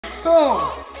Boom.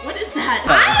 What is that?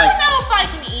 I don't know if I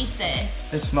can eat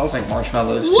this. It smells like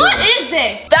marshmallows. What is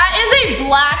this? That is a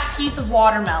black piece of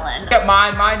watermelon. Look at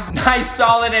mine. Mine's nice,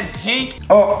 solid, and pink.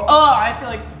 Oh. Oh, I feel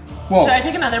like. Whoa. Should I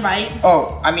take another bite?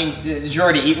 Oh, I mean, did you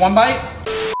already eat one bite?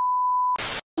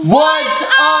 What's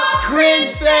up,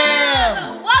 Cringe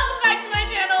Fam? Welcome back to my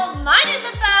channel. My name's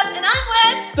Fab, and I'm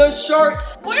with the shark.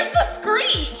 Where's the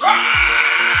screech?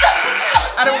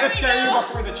 I don't want to scare you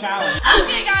before the challenge.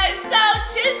 Okay, guys. So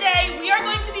today we are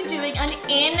going to be doing an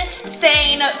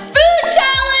insane food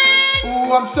challenge.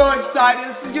 Ooh, I'm so excited.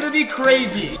 This is gonna be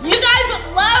crazy. You guys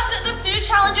loved the food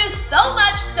challenges so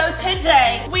much, so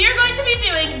today we are going to be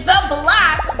doing the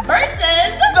black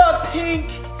versus the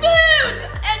pink foods.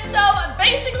 And so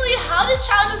basically how this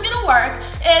challenge is gonna work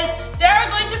is there are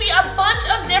going to be a bunch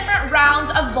of different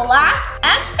rounds of black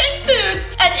and pink foods,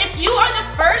 and if you are the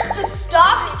first to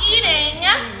stop eating,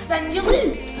 then you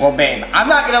lose. Well, babe, I'm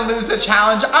not gonna lose the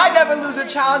challenge. I never lose a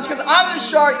challenge because I'm the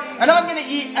shark and I'm gonna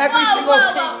eat every single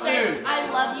pink food. I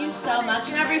love you so much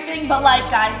and everything, but like,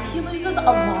 guys, he loses a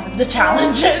lot of the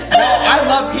challenges. Well, I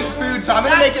love pink food, so I'm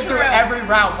gonna make it through every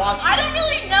round. Watch. I don't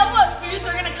really know what foods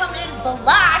are gonna come in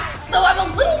black, so I'm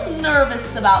a little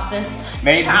nervous about this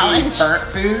challenge. Maybe burnt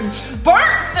foods?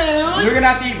 Burnt foods? You're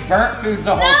gonna have to eat burnt foods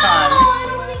the whole time. No, I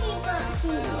don't wanna eat burnt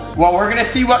food. Well, we're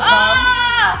gonna see what comes.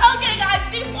 Okay, guys,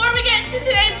 before we get into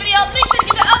today's video, make sure to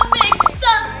give it a big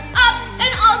thumbs up, and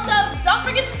also don't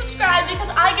forget to subscribe because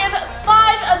I give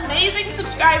 5 amazing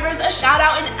subscribers a shout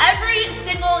out in every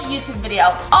single YouTube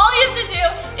video. All you have to do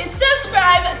is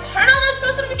subscribe, turn on those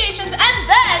post notifications, and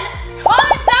then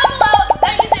comment down below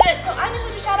that you did it so I know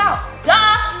who to shout out. Duh!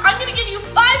 I'm gonna give you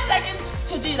 5 seconds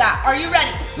to do that. Are you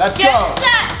ready? Let's Get go.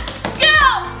 set, go!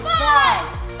 5,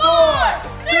 4,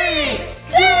 3,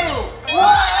 2,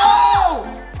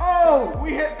 1. Oh,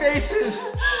 we hit bases.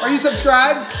 Are you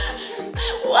subscribed?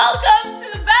 Welcome to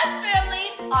the best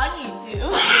family on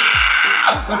YouTube.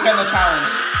 Let's get in the challenge.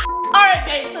 All right,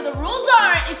 babe, so the rules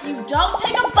are if you don't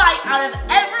take a bite out of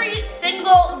every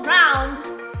single round,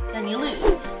 then you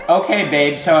lose. Okay,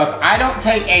 babe, so if I don't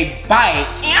take a bite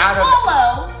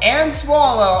and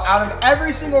swallow out of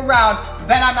every single round,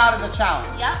 then I'm out of the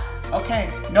challenge. Yep.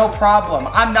 Okay, no problem.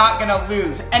 I'm not gonna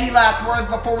lose. Any last words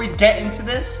before we get into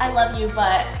this? I love you,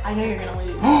 but I know you're gonna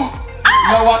lose. You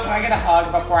know what? Can I get a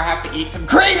hug before I have to eat some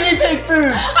crazy big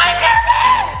food? I'm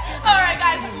nervous! All right,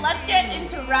 guys, let's get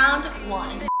into round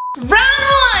 1. Round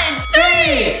 1!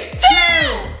 3, 2,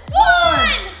 1!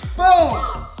 Boom!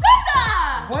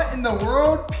 Soda! What in the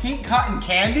world? Pink cotton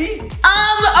candy?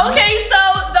 Okay, so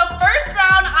the first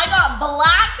round I got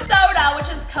black soda, which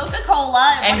is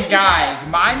Coca-Cola. And guys,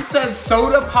 mine says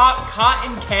soda pop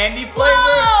cotton candy flavor.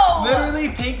 Whoa! Literally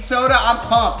pink soda. I'm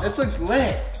pumped. This looks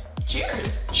lit. Cheers.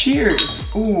 Cheers.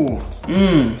 Ooh.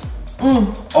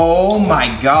 Oh my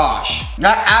gosh.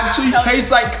 That actually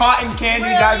tastes like cotton candy,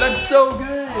 guys. That's so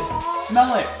good.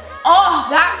 Smell it. Oh,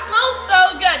 that smells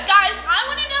so good. Guys, I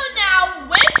want to know now,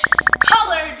 which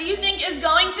color do you think is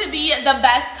going to be the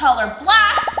best color?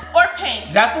 Black or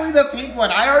pink? Definitely the pink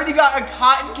one. I already got a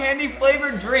cotton candy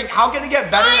flavored drink. How can it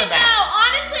get better than that? I know.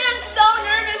 Honestly, I'm so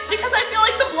nervous because I feel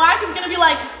like the black is going to be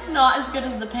like not as good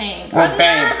as the pink. Well,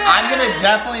 babe, I'm going to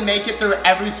definitely make it through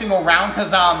every single round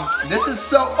because this is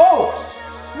so, oh,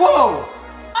 whoa.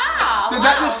 Wow. Did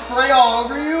that just spray all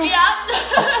over you? Yep.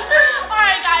 All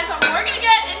right, guys, we're going to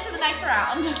get into the next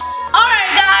round. All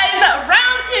right, guys,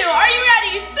 round 2. Are you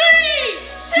ready?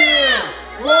 3,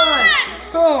 2, 1.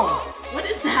 Boom. What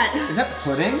is that? Is that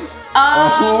pudding?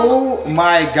 Oh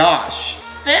my gosh.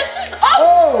 This is,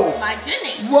 oh my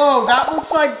goodness. Whoa, that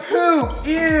looks like poop.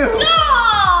 Ew. No.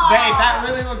 Babe, that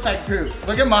really looks like poop.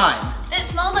 Look at mine. It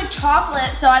smells like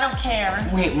chocolate, so I don't care.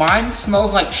 Wait, mine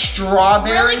smells like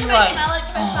strawberry. Really? Can I smell it?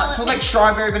 Can I smell it it? smells like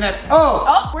strawberry banana.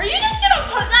 Oh, were you just gonna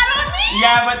put that on me?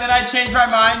 Yeah, but then I changed my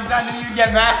mind and then you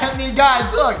get mad at me. Guys,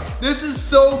 look, this is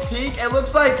so pink. It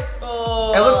looks like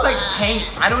paint.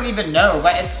 I don't even know,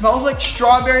 but it smells like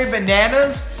strawberry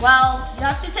bananas. Well, you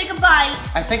have to take a bite.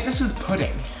 I think this is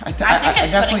pudding. I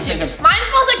definitely think it's mine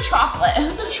smells like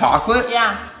chocolate. Chocolate?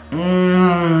 Yeah.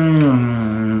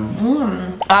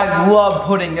 I love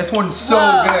pudding. This one's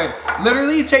so good.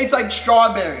 Literally, it tastes like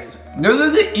strawberries. This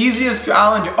is the easiest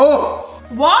challenge. Oh!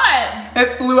 What?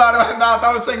 It flew out of my mouth.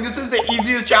 I was saying this is the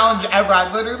easiest challenge ever.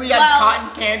 I've literally had cotton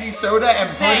candy, soda, and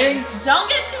pudding. Hey, don't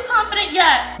get too confident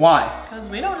yet. Why? Because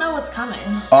we don't know what's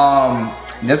coming.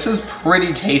 This is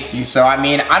pretty tasty. So, I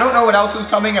mean, I don't know what else is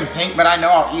coming in pink, but I know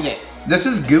I'll eat it. This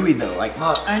is gooey though, like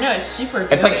look. I know, it's super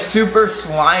gooey. It's like super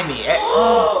slimy.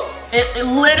 It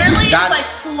literally is like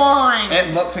slime.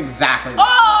 It looks exactly like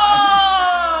slime.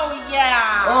 Oh,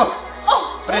 yeah. Oh.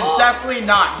 but it's definitely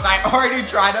not. 'Cause I already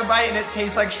tried a bite and it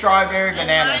tastes like strawberry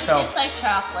banana. Mine tastes like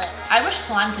chocolate. I wish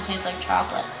slime could taste like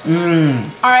chocolate. Mmm.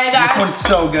 All right, guys. This one's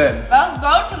so good. Let's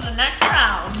go to the next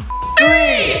round.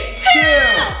 3,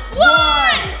 2,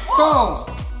 1, go.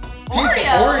 Pink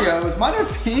Oreo. Oreos. Mine are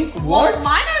pink. What? Well,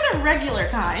 mine are the regular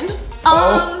kind.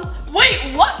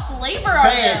 Wait, what flavor are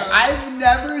Babe, those? I've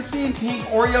never seen pink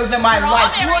Oreos in my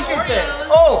life. Strawberry Look at this. Oreos.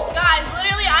 Oh. Guys,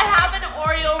 literally, I have an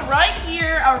Oreo right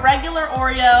here, a regular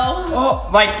Oreo. Oh,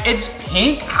 like it's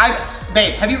pink?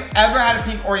 Babe, have you ever had a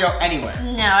pink Oreo anywhere?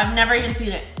 No, I've never even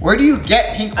seen it. Where do you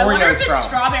get pink I wonder Oreos if it's from?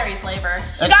 strawberry flavor.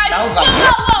 It Guys, smells like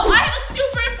whoa, I have a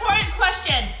super important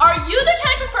question. Are you the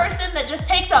type of person that just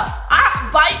takes a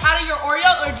bite out of your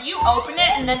Oreo, or do you open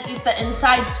it and then eat the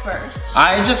insides first?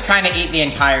 I just kind of eat the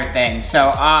entire thing.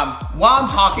 So, while I'm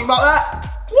talking about that,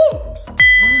 woo!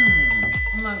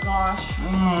 Oh my gosh.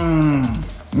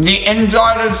 The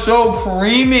inside is so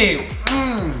creamy.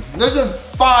 This is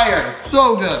fire.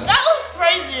 So good. That looks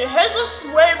crazy. His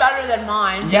looks way better than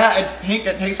mine. Yeah, it's pink.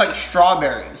 It tastes like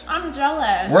strawberries. I'm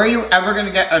jealous. Where are you ever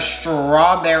gonna get a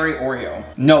strawberry Oreo?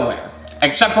 Nowhere.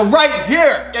 Except for right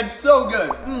here. It's so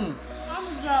good. I'm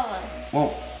jealous.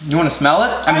 Well, you wanna smell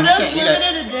it? I mean, Are you those can't eat it.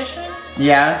 limited edition?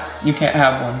 Yeah, you can't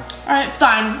have one. All right,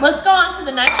 fine. Let's go on to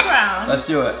the next round. Let's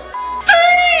do it.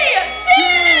 3,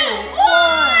 2,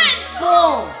 1.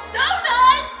 Boom.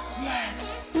 Donuts. Yes.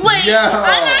 Wait, Yo.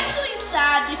 I'm actually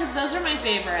sad because those are my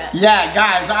favorite. Yeah,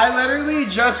 guys, I literally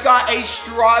just got a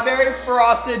strawberry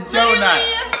frosted donut.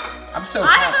 Literally, I'm so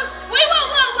I have pumped. a, wait, whoa.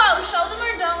 Show them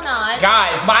our donuts.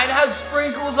 Guys, mine has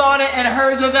sprinkles on it and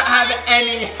hers doesn't have Honestly,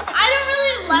 any. I don't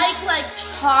really like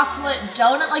chocolate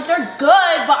donut. Like, they're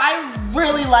good, but I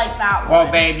really like that one.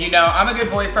 Well, babe, you know, I'm a good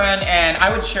boyfriend and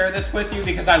I would share this with you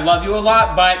because I love you a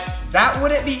lot, but that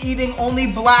wouldn't be eating only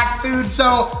black food,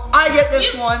 so I get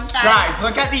this one. Guys,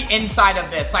 look at the inside of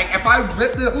this. Like, if I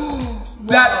rip the,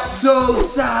 that's so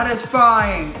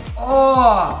satisfying.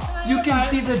 Oh, you can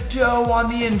see the dough on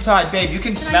the inside, babe. You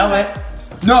can smell it.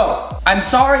 No, I'm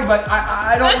sorry, but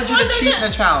I don't want you to cheat in the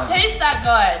challenge. Taste that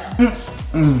good.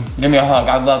 Give me a hug,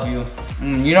 I love you.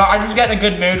 You know, I just get in a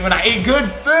good mood when I eat good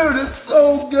food. It's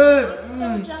so good.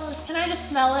 I'm so jealous. Can I just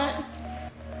smell it?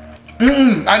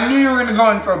 I knew you were gonna go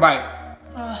in for a bite.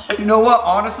 You know what,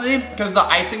 honestly, because the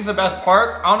icing's the best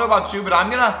part, I don't know about you, but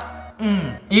I'm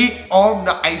gonna eat all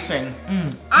the icing.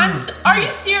 Are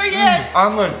you serious?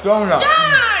 I'm a donut.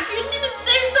 Jack, you didn't even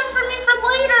save some for me for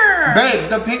later. Babe,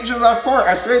 the pink's the best part.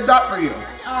 I saved that for you.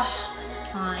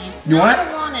 Fine. You want it? I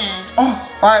don't want it. Oh,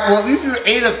 all right, well, at least you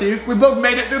ate a piece. We both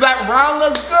made it through that round.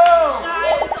 Let's go.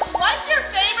 Guys, what's your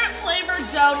favorite flavored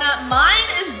donut? Mine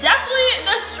is definitely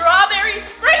the strawberry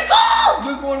sprinkles.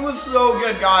 This one was so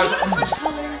good, guys. You want to switch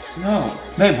colors? No,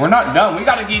 babe, we're not done. We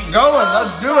gotta keep going.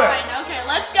 Let's do it. Fine, okay,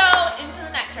 let's go into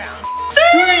the next round.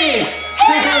 3,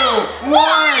 2,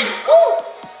 1.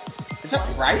 Is that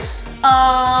rice?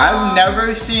 I've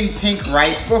never seen pink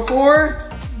rice before.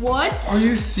 What? Are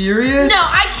you serious? No,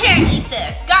 I can't eat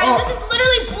this. Guys, this is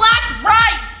literally black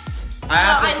rice. I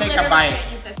have to take a bite.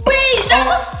 Can't eat this. Wait, that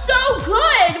looks so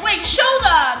good. Wait, show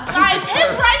them. Guys,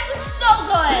 his rice looks so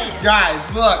good. Guys,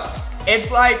 look. It's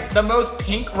like the most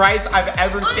pink rice I've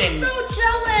ever seen. I'm so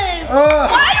jealous.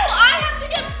 Why do I have to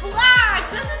get black?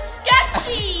 This is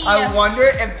sketchy. I wonder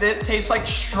if this tastes like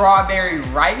strawberry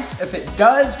rice. If it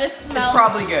does, it's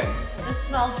probably good. This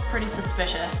smells pretty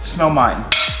suspicious. Smell mine.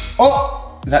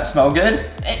 Oh, does that smell good?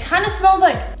 It kind of smells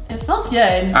like, it smells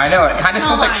good. I know, it kind of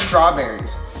smells like mine. strawberries.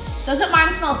 Doesn't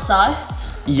mine smell sus?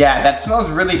 Yeah, that smells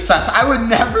really sus. I would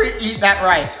never eat that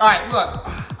rice. All right, look.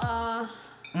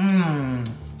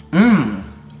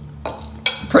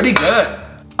 Pretty good.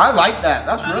 I like that.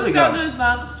 That's really good. I just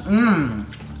got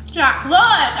goosebumps. Jack, look,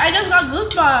 I just got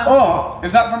goosebumps. Oh,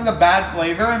 is that from the bad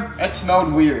flavor? It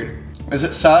smelled weird. Is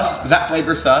it sus? Is that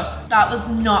flavor sus? That was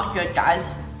not good,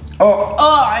 guys. Oh.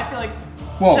 Oh, I feel like,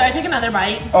 whoa. Should I take another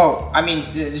bite? Oh, I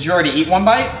mean, did you already eat one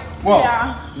bite? Whoa.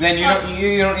 Yeah. Then you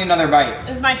don't need another bite.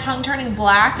 Is my tongue turning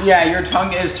black? Yeah, your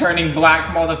tongue is turning black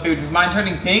from all the food. Is mine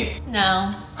turning pink?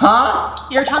 No. Huh?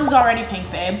 Your tongue's already pink,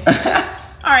 babe.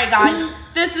 All right, guys.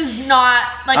 This is not,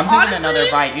 like, I'm taking another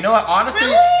bite. You know what, honestly?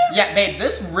 Really? Yeah, babe,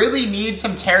 this really needs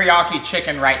some teriyaki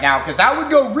chicken right now because that would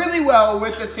go really well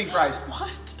with this pink rice. What?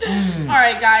 All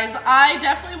right, guys. I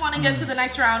definitely want to get to the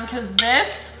next round because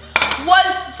this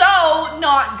was so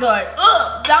not good.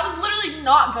 Ugh, that was literally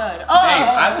not good. Ugh. Babe,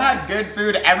 I've had good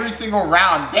food every single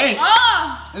round. Thanks.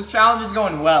 This challenge is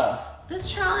going well. This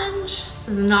challenge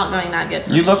is not going that good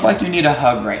for me. You look like you need a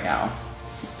hug right now.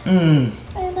 I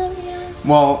love you.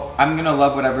 Well, I'm gonna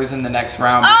love whatever's in the next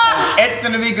round. It's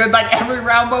gonna be good like every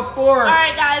round before. All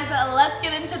right, guys, let's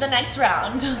get into the next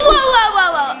round.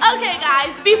 Whoa. Okay,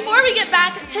 guys, before we get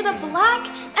back to the black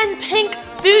and pink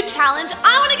food challenge,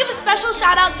 I want to give a special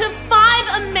shout out to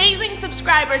 5 amazing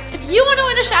subscribers. If you want to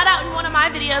win a shout out in one of my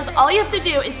videos, all you have to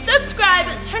do is subscribe,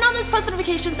 turn on those post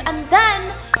notifications, and then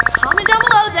comment down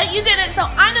below that you did it so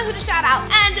I know who to shout out.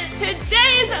 And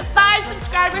today's 5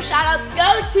 subscriber shout outs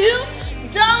go to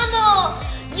Donald,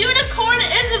 Unicorn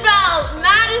Isabel,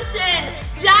 Madison,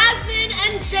 Jasmine,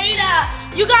 and Jada.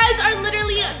 You guys are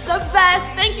literally the best.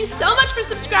 Thank you so much for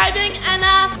subscribing, and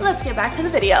let's get back to the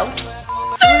video.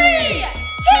 3,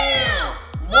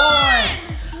 2,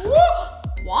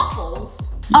 1. Waffles?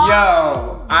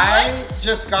 Yo, I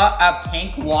just got a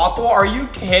pink waffle. Are you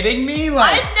kidding me?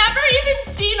 Like, I've never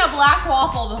even seen a black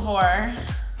waffle before.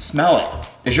 Smell it.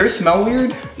 Does yours smell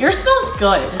weird? Yours smells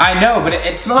good. I know, but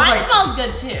it smells Mine like... smells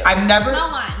good too. I've never... Smell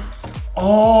mine.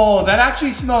 Oh, that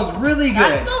actually smells really good.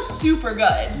 That smells super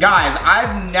good. Guys,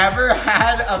 I've never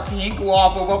had a pink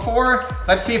waffle before.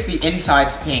 Let's see if the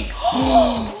inside's pink.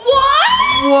 What?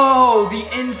 Whoa,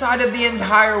 the inside of the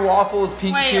entire waffle is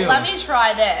pink too. Wait, let me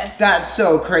try this. That's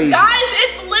so crazy. Guys,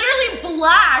 it's literally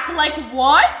black. Like,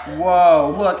 what?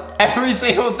 Whoa, look, every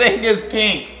single thing is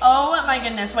pink. Oh my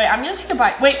goodness. Wait, I'm gonna take a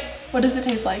bite. Wait, what does it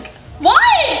taste like?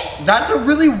 What? That's a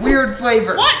really weird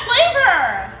flavor. What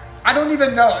flavor? I don't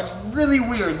even know. It's really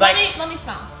weird. Like, Let me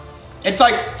smell. it's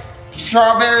like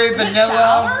strawberry, vanilla.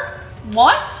 Sour?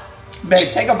 What?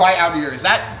 Babe, take a bite out of yours.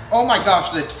 Oh my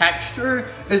gosh, the texture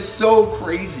is so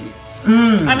crazy.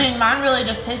 I mean, mine really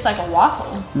just tastes like a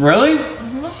waffle. Really?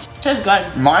 Mm-hmm. Tastes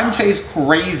good. Mine tastes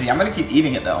crazy. I'm gonna keep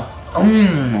eating it though. All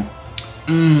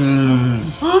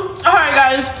right,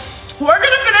 guys, we're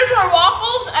gonna finish our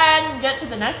waffles and get to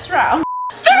the next round.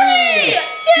 3,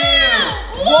 2,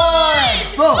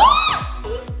 1. Boom.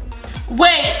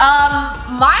 Wait,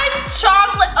 mine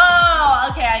chocolate. Oh,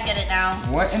 okay, I get it now.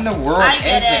 What in the world I is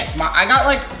get it. this? I got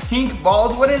like pink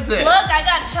balls. What is this? Look, I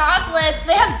got chocolates.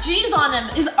 They have G's on them.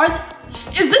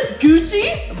 Is this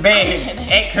Gucci? Babe,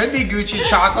 it could be Gucci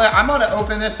chocolate. I'm gonna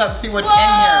open this up, see what's in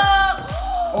here.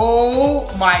 Oh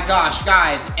my gosh,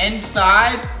 guys.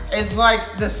 Inside is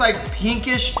like this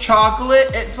pinkish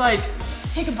chocolate. It's like...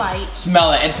 Take a bite.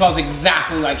 Smell it. It smells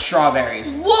exactly like strawberries.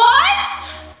 What?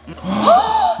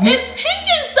 It's pink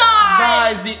inside.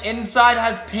 Guys, the inside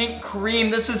has pink cream.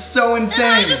 This is so insane.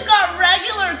 And I just got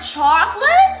regular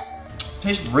chocolate?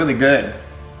 Tastes really good.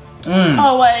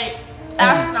 Oh wait,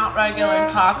 that's not regular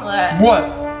chocolate.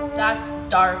 What? That's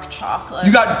dark chocolate.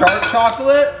 You got dark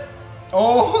chocolate?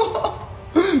 Oh,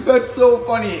 that's so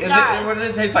funny. What does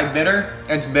it taste like? Bitter?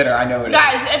 It's bitter, I know it is.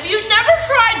 Guys, if you've never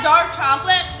tried dark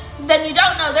chocolate, then you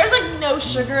don't know. There's like no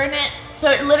sugar in it. So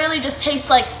it literally just tastes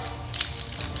like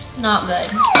not good.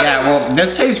 Yeah, well,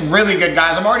 this tastes really good,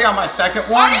 guys. I'm already on my second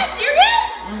one. Are you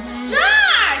serious?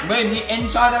 Jack! Wait, the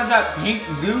inside has that pink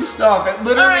goo stuff. It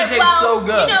literally tastes so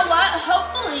good. You know what?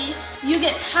 Hopefully you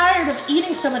get tired of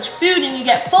eating so much food and you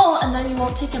get full and then you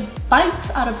won't take a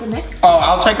bite out of the next one. Oh,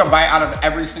 I'll take a bite out of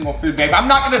every single food, babe. I'm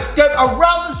not gonna skip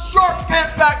around the shark,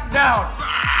 can't back down.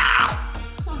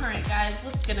 All right, guys,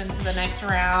 let's get into the next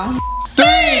round.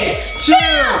 3, 2,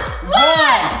 1.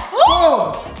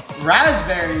 Boom.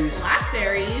 Raspberries.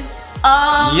 Blackberries.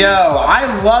 Yo,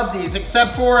 I love these,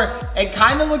 except for it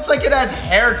kind of looks like it has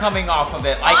hair coming off of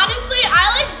it. Like, honestly, I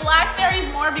like blackberries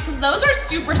more because those are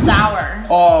super sour.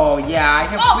 Oh yeah, I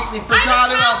completely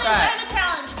forgot about that. I have a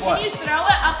challenge. What? Can you throw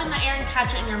it up in the air and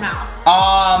catch it in your mouth?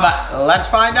 Let's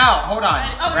find out. Hold on.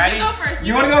 Oh, ready? You go first.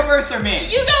 You want to go first or me?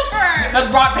 You go first. Let's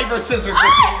rock, paper, scissors.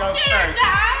 This one goes first.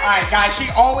 Dad. All right, guys. She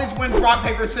always wins rock,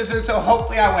 paper, scissors, so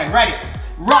hopefully I win. Ready?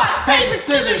 Rock, paper,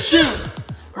 scissors, shoot.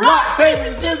 Rock,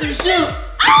 paper, scissors, shoot.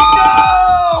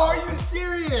 No! Are you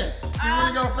serious? You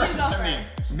want to go first? You go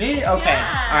first. Me? Okay.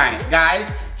 Yeah. All right, guys.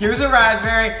 Here's a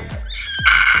raspberry.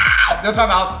 That's my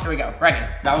mouth. Here we go. Ready?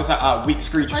 That was a weak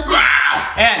screech. Let's do it.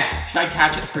 And should I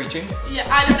catch it screeching? Yeah,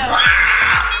 I don't know.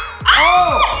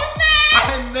 Oh! You missed.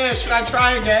 I missed. Should I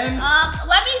try again?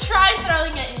 Let me try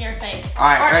throwing it in your face. All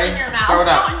right, or ready? in your mouth. Throw it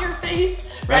up. Not in your face.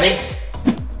 Ready?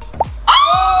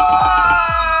 Oh!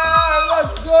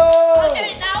 Let's go!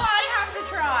 Okay, now I have to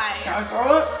try. Can I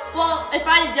throw it? Well, if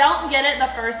I don't get it the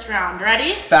first round,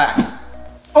 ready? Fast.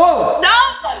 Oh!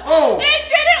 Nope! Oh! It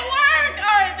didn't work!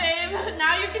 Alright, babe.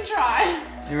 Now you can try.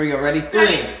 Here we go. Ready? 3,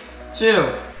 Ready?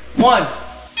 2, 1.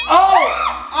 Oh!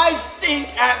 I stink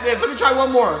at this. Let me try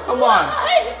one more. Come on.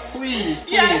 What? Please,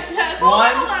 please. Yes, yes. Hold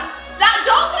on, hold on.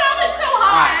 Don't throw it so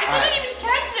high. All right, I couldn't even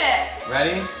catch it.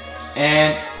 Ready?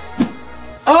 And...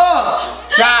 Oh!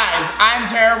 Guys, I'm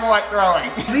terrible at throwing.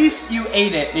 At least you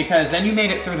ate it because then you made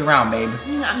it through the round, babe.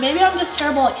 Maybe I'm just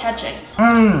terrible at catching.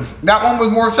 That one was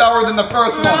more sour than the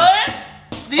first one.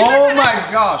 Really? These Oh are my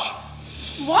gosh.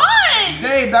 What?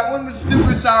 Babe, that one was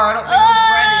super sour. I don't think it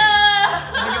was ready.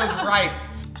 I think it was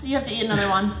ripe. You have to eat another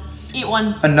one. Eat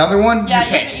one. Another one? Yeah,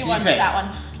 you have to eat one. That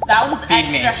one. That one's Feed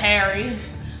extra me. hairy.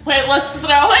 Wait, let's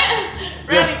throw it.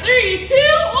 Ready? Yeah. 3, 2, 1.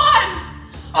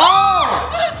 Oh!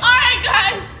 Alright,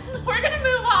 guys. We're gonna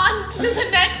move on to the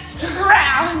next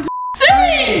round.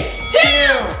 3,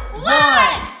 2,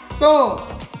 1. Boom.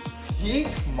 Pink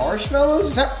marshmallows?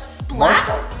 Is that Black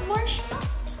marshmallow?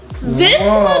 This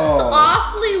looks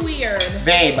awfully weird.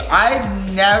 Babe,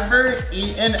 I've never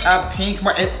eaten a pink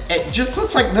it just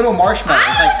looks like little marshmallows.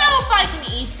 I don't know if I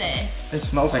can eat this. It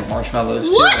smells like marshmallows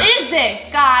What too. is this,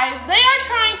 guys? They are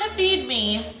trying to feed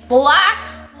me black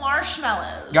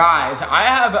marshmallows. Guys, I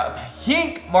have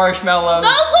pink marshmallows.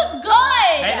 Those look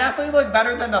good. They definitely look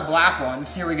better than the black ones.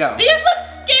 Here we go. These look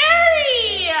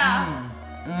scary.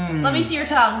 Let me see your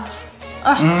tongue.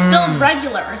 Oh, it's still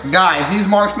regular. Guys, these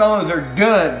marshmallows are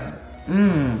good.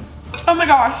 Oh my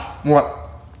gosh. What?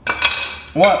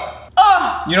 What?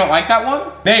 Oh, You don't like that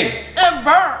one? Babe, it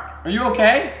burnt. are you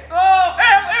okay? Oh,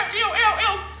 ew,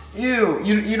 ew, ew, ew,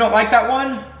 ew. You don't like that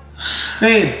one?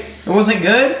 Babe, it wasn't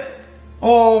good?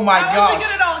 Oh my That gosh. wasn't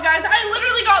good at all, guys. I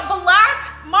literally got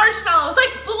black marshmallows.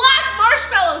 Like black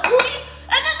marshmallows.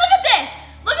 And then look at this.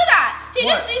 Look at that. He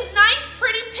What? did these nice,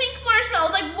 pretty pink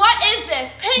marshmallows. Like, what is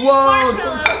this? Pink Whoa,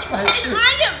 marshmallows. don't touch my And food.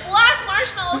 I get black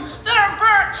marshmallows that are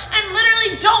burnt and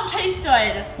literally don't taste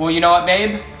good. Well, you know what,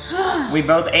 babe? We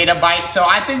both ate a bite, so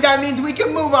I think that means we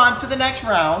can move on to the next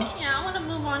round. Yeah, I want to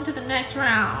move on to the next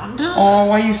round. Oh,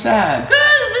 why are you sad?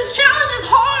 Because this challenge is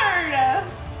hard.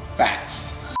 Facts.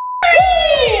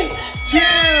 3, 2,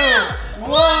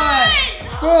 1,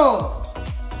 boom.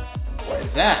 What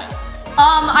is that?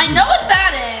 I know what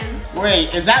that is.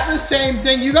 Wait, is that the same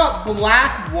thing? You got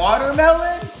black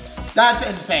watermelon? That's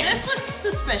insane. This looks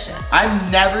suspicious.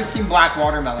 I've never seen black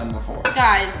watermelon before.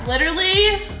 Guys,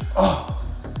 literally, Oh,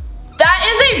 that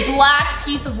is a black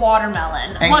piece of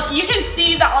watermelon. And- Look, you can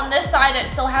see that on this side it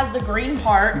still has the green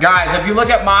part. guys, if you look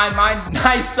at mine, mine's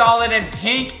nice, solid, and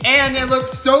pink, and it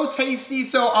looks so tasty,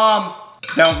 so,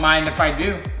 don't mind if I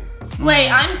do. Wait,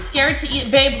 I'm scared to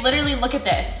eat. Babe, literally look at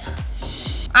this.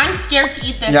 I'm scared to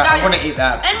eat this. Yeah, Guys, I wanna eat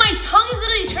that. And my tongue is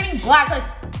literally turning black. Like,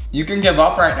 You can give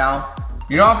up right now.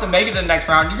 You don't have to make it the next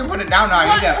round. You can put it down now.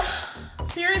 what? Eat it.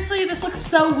 Seriously, this looks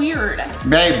so weird.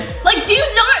 Babe. Like, do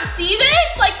you not see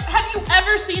this? Like, have you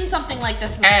ever seen something like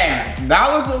this before? Hey, that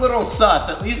was a little sus.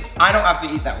 At least I don't have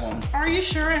to eat that one. Are you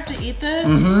sure I have to eat this?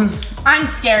 Mm-hmm. I'm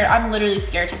scared. I'm literally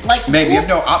scared to. Like, Babe, you have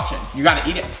no option. You gotta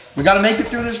eat it. We gotta make it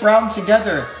through this round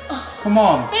together. Come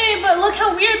on. Babe, but look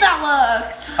how weird that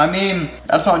looks. I mean,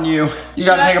 that's on you. You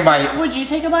gotta take a bite. Would you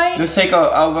take a bite? Just take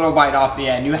a little bite off the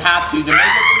end. You have to make it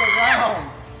through the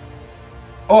round.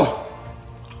 Oh.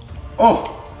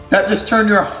 Oh. That just turned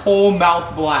your whole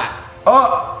mouth black.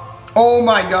 Oh. Oh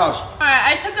my gosh. All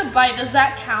right, I took a bite. Does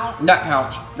that count? That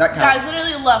counts. That counts. Guys,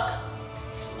 literally look.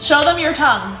 Show them your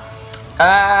tongue. His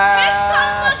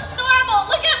tongue looks normal.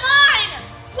 Look at mine.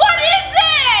 What is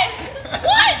this?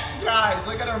 What? Guys,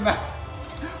 look at her mouth.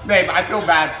 Babe, I feel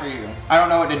bad for you. I don't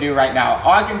know what to do right now.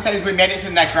 All I can say is we made it to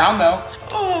the next round though.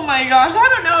 Oh my gosh, I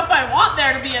don't know if I want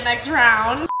there to be a next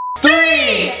round.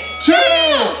 3, 2,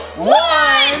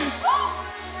 1.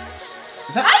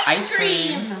 Is that Ice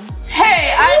cream.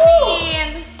 Hey,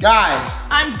 I mean, Guys,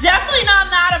 I'm definitely not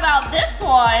mad about this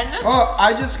one. oh,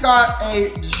 I just got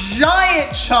a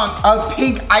giant chunk of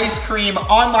pink ice cream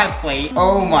on my plate.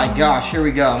 Oh my gosh, here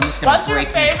we go. I'm just gonna What's your break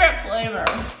it. favorite flavor?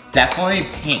 Definitely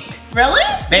pink. Really?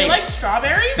 Babe. You like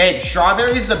strawberry? Babe,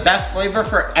 strawberry is the best flavor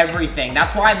for everything.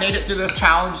 That's why I made it through this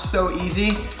challenge so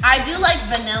easy. I do like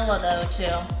vanilla though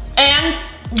too. And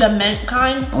the mint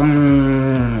kind.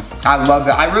 I love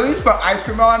it. I really just put ice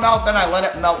cream in my mouth, then I let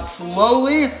it melt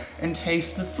slowly and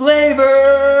taste the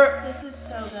flavor. This is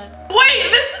so good. Wait,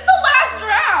 this is the last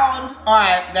round. All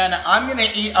right, then I'm gonna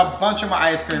eat a bunch of my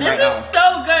ice cream This right is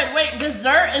so good. Wait,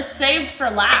 dessert is saved for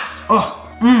last. now.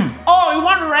 Oh, you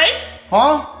want a race?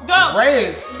 Huh? Go.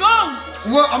 Raise.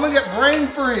 Go. Well, I'm gonna get brain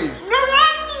freeze.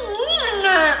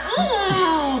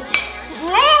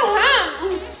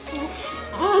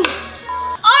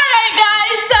 Alright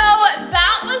guys, so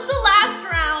that was the last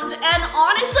round, and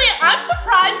honestly, I'm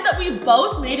surprised that we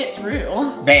both made it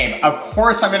through. Babe, of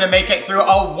course I'm gonna make it through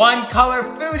a one color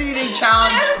food eating I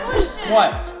challenge. have a question.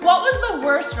 What? What was the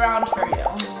worst round for you?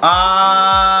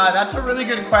 That's a really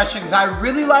good question because I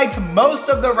really liked most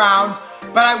of the rounds,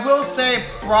 but I will say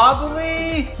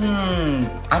probably,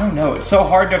 I don't know. It's so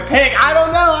hard to pick. I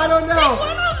don't know. Pick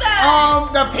one of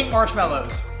them. The pink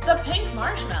marshmallows. The pink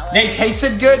marshmallow. They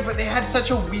tasted good, but they had such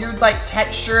a weird like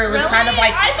texture. It was Really? kind of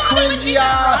like I thought it would be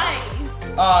cringy. the rice.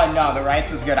 Oh no, the rice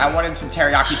was good. I wanted some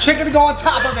teriyaki chicken to go on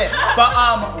top of it. But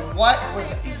what was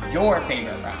your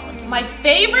favorite round? My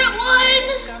favorite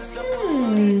one?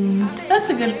 That's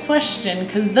a good question,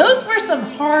 because those were some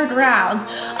hard rounds.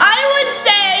 I would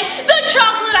say the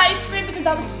chocolate ice cream, because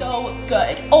that was so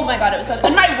good. Oh my god, it was so good.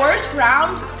 And my worst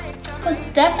round was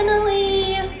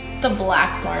definitely the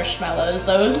black marshmallows.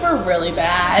 Those were really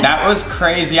bad. That was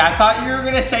crazy. I thought you were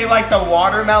gonna say like the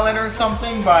watermelon or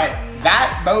something, but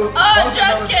that both. Oh,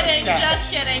 just kidding,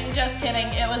 just kidding, just kidding.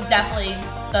 It was definitely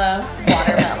the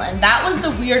watermelon. That was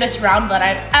the weirdest round that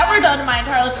I've ever done in my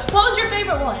entire life. What was your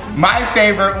favorite one? My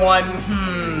favorite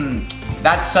one,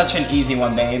 that's such an easy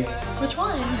one, babe. Which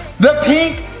one? The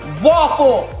pink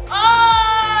waffle.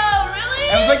 Oh, really?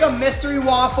 It was like a mystery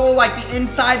waffle. Like the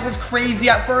inside was crazy.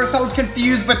 At first I was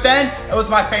confused, but then it was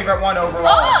my favorite one overall.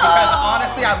 Oh. Because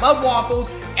honestly, I love waffles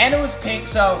and it was pink,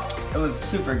 so it was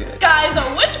super good. Guys,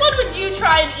 which one would you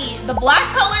try and eat? The black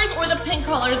colors or the pink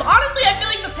colors? Honestly, I feel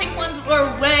like the pink ones were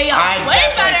way better.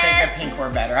 I think the pink were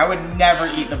better. I would never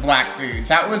eat the black foods.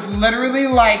 That was literally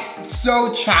like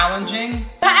so challenging.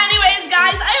 But anyways,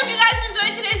 guys, I hope you guys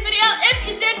enjoyed today's video. If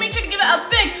you did, make sure to give it a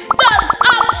big thumbs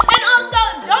up. And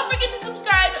also, don't forget to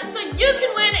subscribe so you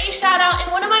can win a shout out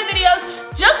in one of my videos,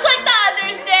 just like the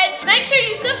others did. Make sure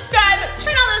you subscribe,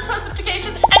 turn on those post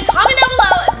notifications, and comment down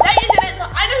below that you did it so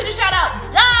I know who to shout out.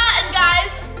 Duh! And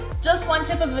guys, just one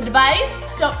tip of advice,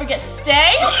 don't forget to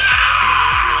stay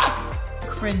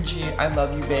Cringy. I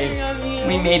love you, babe. I love you.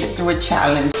 We made it through a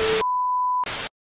challenge.